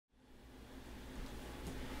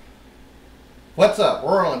What's up?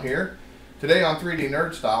 Roland here. Today on 3D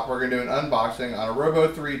NerdStop, we're going to do an unboxing on a Robo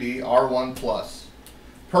 3D R1+,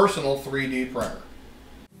 personal 3D printer.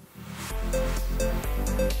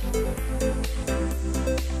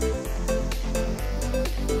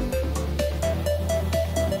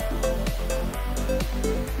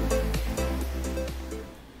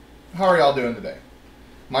 How are y'all doing today?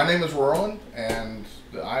 My name is Roland, and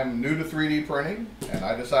I'm new to 3D printing, and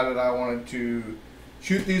I decided I wanted to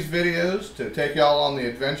shoot these videos to take y'all on the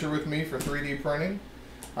adventure with me for 3D printing.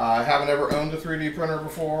 I haven't ever owned a 3D printer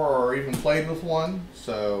before or even played with one,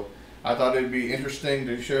 so I thought it'd be interesting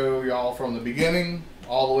to show y'all from the beginning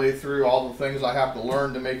all the way through all the things I have to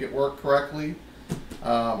learn to make it work correctly.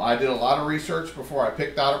 I did a lot of research before I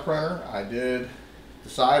picked out a printer. I did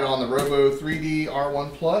decide on the Robo 3D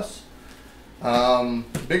R1+.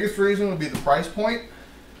 Biggest reason would be the price point,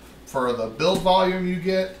 for the build volume you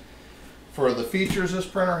get, for the features this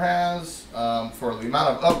printer has, for the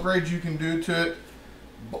amount of upgrades you can do to it.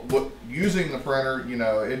 But using the printer, you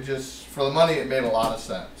know, it just, for the money, it made a lot of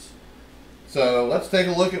sense. So let's take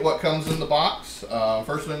a look at what comes in the box.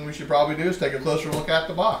 First thing we should probably do is take a closer look at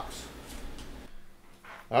the box.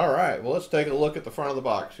 Alright, well, let's take a look at the front of the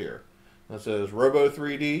box here. It says Robo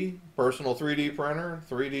 3D, personal 3D printer,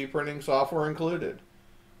 3D printing software included.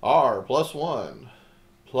 R+1,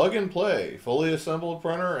 plug and play, fully assembled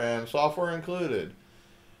printer and software included.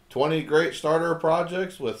 20 great starter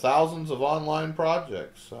projects with thousands of online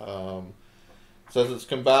projects. It says it's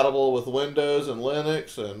compatible with Windows and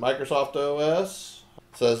Linux and Microsoft OS.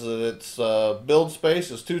 It says that its build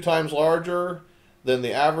space is 2 times larger than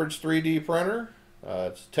the average 3D printer.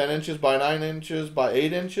 It's 10 inches by 9 inches by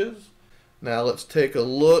 8 inches. Now let's take a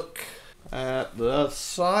look at the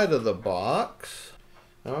side of the box.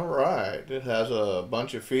 Alright, it has a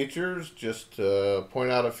bunch of features, just to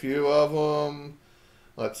point out a few of them.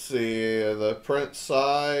 Let's see, the print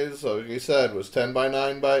size, like you said, was 10 by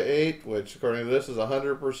 9 by 8, which according to this is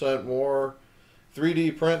 100% more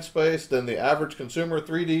 3D print space than the average consumer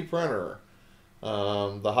 3D printer.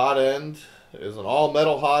 The hot end is an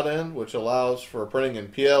all-metal hot end, which allows for printing in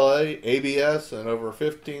PLA, ABS, and over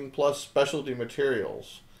 15 plus specialty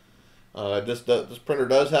materials. This printer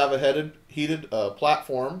does have a heated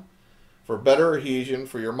platform for better adhesion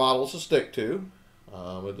for your models to stick to.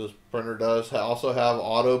 But this printer does also have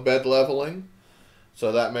auto bed leveling,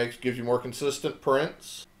 so that gives you more consistent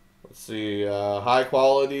prints. Let's see, high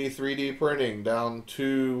quality 3D printing down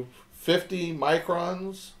to 50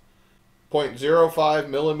 microns. 0.05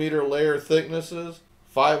 millimeter layer thicknesses,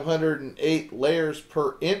 508 layers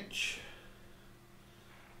per inch.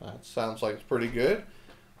 That sounds like it's pretty good.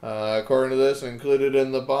 According to this, included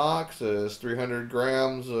in the box is 300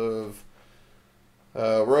 grams of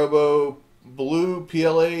Robo blue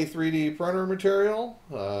PLA 3D printer material.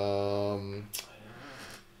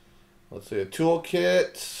 Let's see, a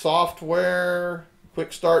toolkit, software,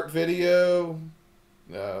 quick start video,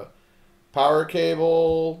 power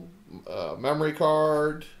cable, memory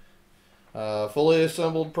card, fully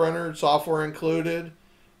assembled printer, software included.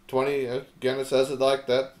 20, again, it says it like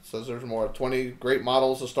that. It says there's more 20 great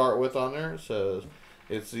models to start with on there. It says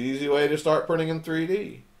it's the easy way to start printing in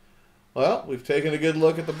 3D. Well, we've taken a good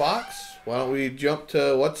look at the box. Why don't we jump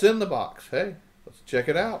to what's in the box? Hey, let's check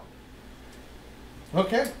it out.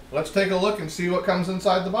 Okay, let's take a look and see what comes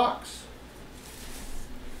inside the box.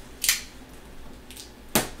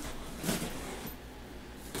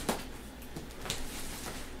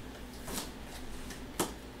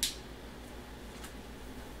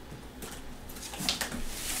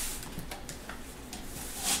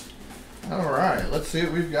 Alright, let's see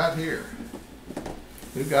what we've got here.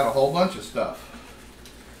 We've got a whole bunch of stuff.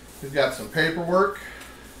 We've got some paperwork,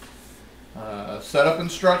 setup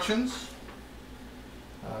instructions,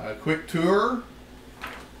 a quick tour.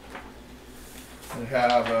 We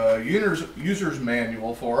have a user's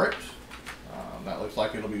manual for it. That looks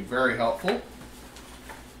like it'll be very helpful.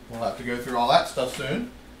 We'll have to go through all that stuff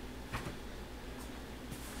soon.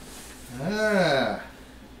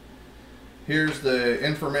 Here's the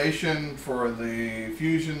information for the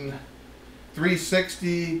Fusion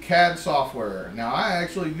 360 CAD software. Now, I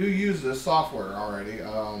actually do use this software already.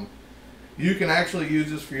 You can actually use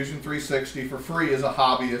this Fusion 360 for free as a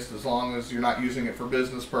hobbyist, as long as you're not using it for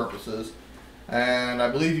business purposes. And I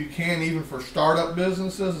believe you can even for startup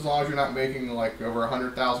businesses, as long as you're not making like over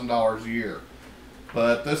 $100,000 a year.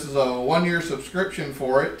 But this is a 1-year subscription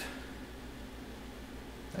for it.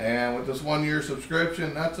 And with this 1-year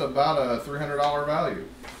subscription, that's about a $300 value.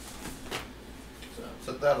 So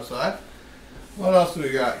set that aside. What else do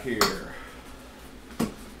we got here?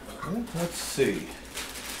 Let's see.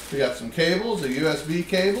 We got some cables, a USB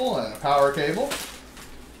cable and a power cable.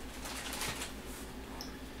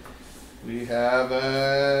 We have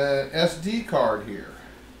an SD card here.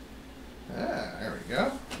 There we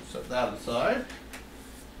go. Set that aside.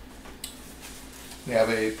 We have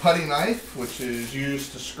a putty knife, which is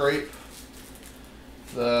used to scrape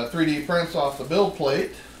the 3D prints off the build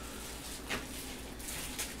plate.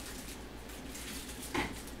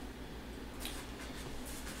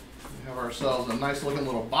 We have ourselves a nice looking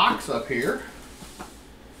little box up here.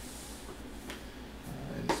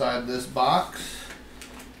 Inside this box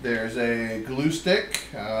there's a glue stick.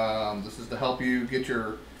 This is to help you get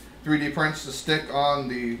your 3D prints to stick on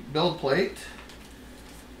the build plate.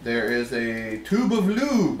 There is a tube of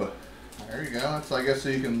lube. There you go. It's, I guess, so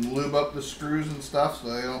you can lube up the screws and stuff so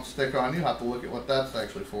they don't stick on you. Have to look at what that's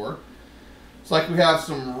actually for. It's like we have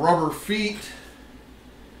some rubber feet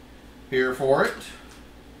here for it.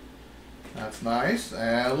 That's nice.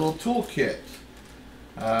 And a little tool kit.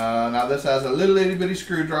 Now this has a little itty bitty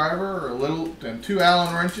screwdriver, and 2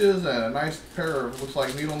 Allen wrenches, and a nice pair of, looks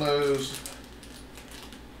like needle nose.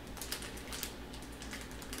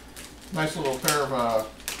 Nice little pair of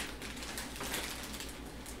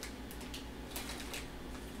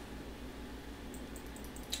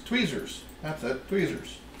tweezers. That's it,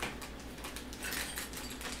 tweezers.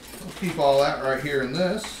 I'll keep all that right here in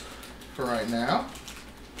this for right now.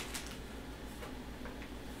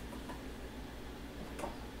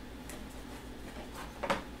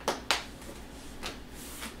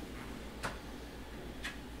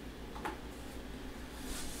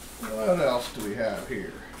 What else do we have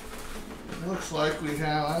here? It looks like we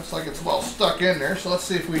have, looks like it's all stuck in there, so let's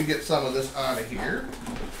see if we can get some of this out of here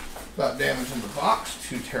without damaging the box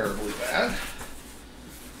too terribly bad.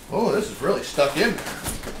 Oh, this is really stuck in there.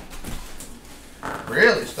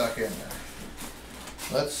 Really stuck in there.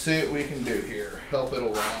 Let's see what we can do here. Help it around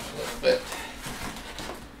a little bit.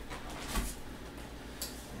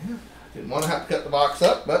 Yeah, didn't want to have to cut the box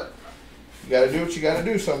up, but you got to do what you got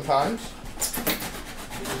to do sometimes.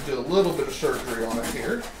 Just did a little bit of surgery on it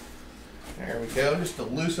here. There we go, just to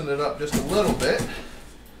loosen it up just a little bit.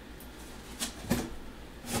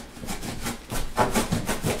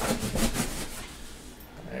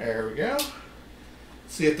 There we go.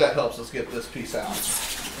 See if that helps us get this piece out.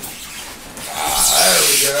 There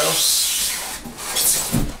we go.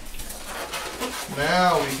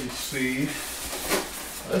 Now we can see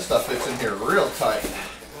this stuff fits in here real tight.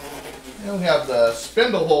 And we have the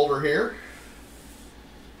spindle holder here.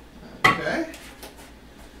 Okay.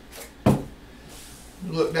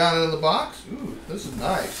 Look down into the box. Ooh, this is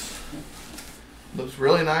nice. Looks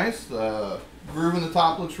really nice. The groove in the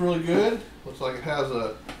top looks really good. Looks like it has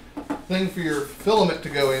a thing for your filament to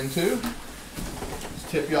go into. Let's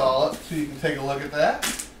tip y'all up so you can take a look at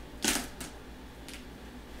that.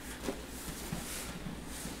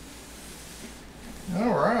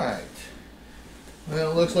 All right.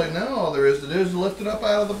 Well, it looks like now all there is to do is lift it up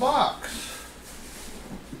out of the box.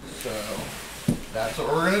 So that's what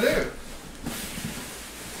we're going to do.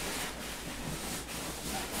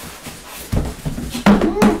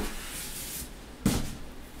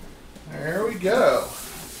 There we go.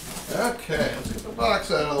 Okay, let's get the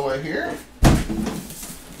box out of the way here.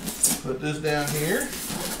 Put this down here.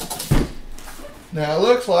 Now it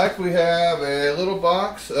looks like we have a little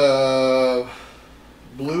box of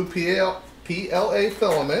blue PLA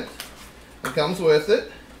filament that comes with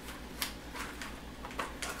it.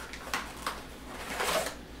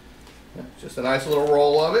 Just a nice little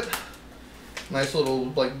roll of it. Nice little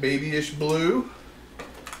like babyish blue.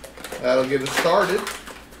 That'll get us started.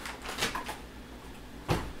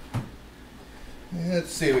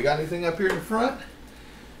 Let's see, we got anything up here in the front?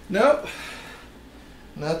 Nope.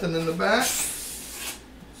 Nothing in the back. Let's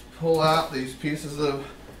pull out these pieces of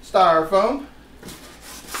styrofoam.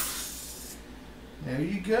 There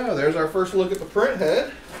you go. There's our first look at the print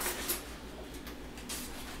head.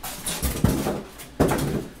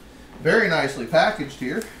 Very nicely packaged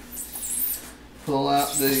here. Pull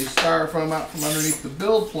out the styrofoam out from underneath the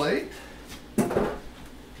build plate. Do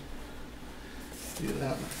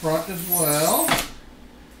that in the front as well.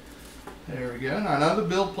 There we go. Now I know the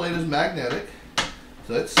build plate is magnetic,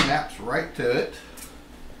 so it snaps right to it.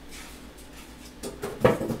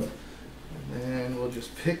 And then we'll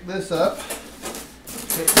just pick this up.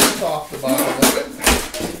 Pick this off the bottom of it.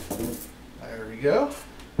 There we go.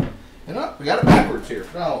 And oh, we got it backwards here,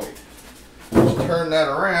 don't we? Just turn that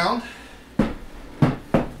around.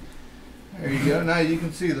 There you go. Now you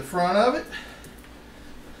can see the front of it.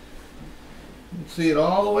 You can see it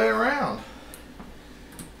all the way around.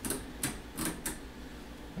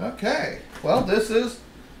 Okay. Well, this is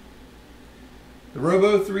The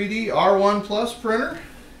Robo 3D R1+ printer.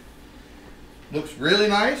 Looks really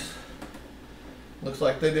nice. Looks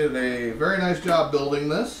like they did a very nice job building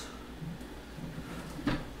this.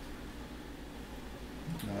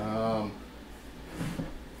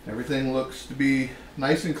 Everything looks to be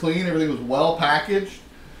nice and clean. Everything was well packaged.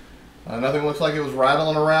 Nothing looks like it was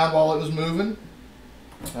rattling around while it was moving.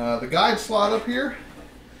 The guide slot up here,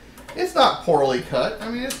 it's not poorly cut. I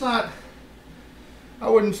mean, it's not, I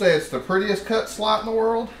wouldn't say it's the prettiest cut slot in the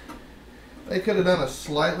world. They could have done a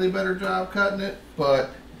slightly better job cutting it,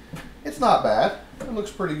 but it's not bad. It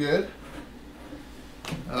looks pretty good.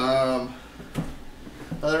 Other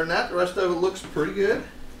than that, the rest of it looks pretty good.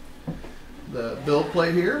 The build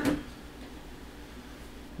plate here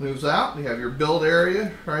moves out. You have your build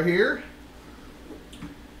area right here.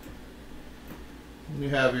 You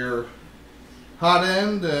have your hot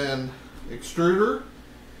end and extruder,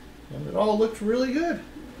 and it all looks really good.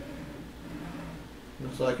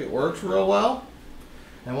 Looks like it works real well,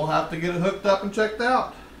 and we'll have to get it hooked up and checked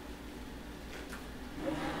out.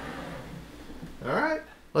 All right,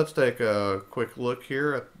 let's take a quick look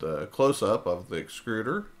here at the close-up of the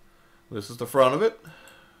extruder. This is the front of it.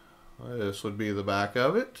 This would be the back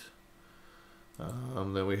of it.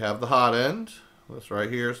 Then we have the hot end. This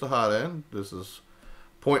right here is the hot end. This is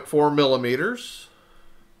 0.4 millimeters.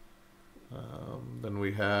 Then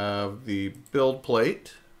we have the build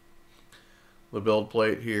plate. The build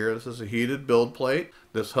plate here, this is a heated build plate.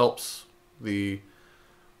 This helps the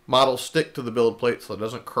model stick to the build plate so it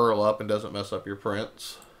doesn't curl up and doesn't mess up your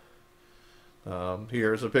prints.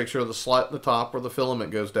 Here's a picture of the slit in the top where the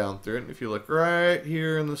filament goes down through it. And if you look right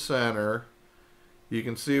here in the center, you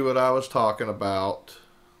can see what I was talking about,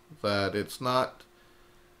 that it's not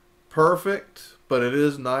perfect, but it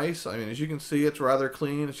is nice. I mean, as you can see, it's rather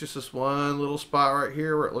clean. It's just this one little spot right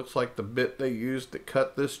here where it looks like the bit they used to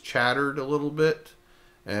cut this chattered a little bit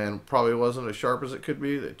and probably wasn't as sharp as it could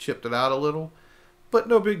be. They chipped it out a little, but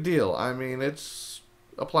no big deal. I mean, it's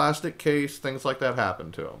a plastic case. Things like that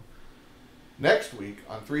happen to them. Next week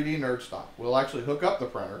on 3D NerdStop, we'll actually hook up the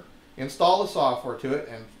printer, install the software to it,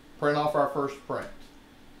 and print off our first print.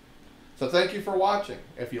 So thank you for watching.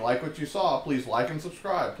 If you like what you saw, please like and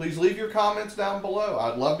subscribe. Please leave your comments down below.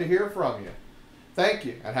 I'd love to hear from you. Thank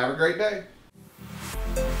you, and have a great day.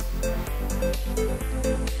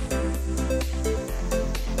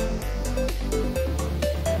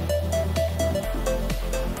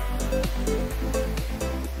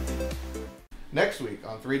 Next week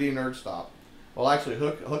on 3D NerdStop, we'll actually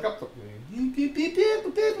hook up the...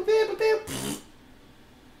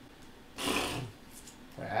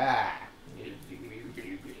 Ah.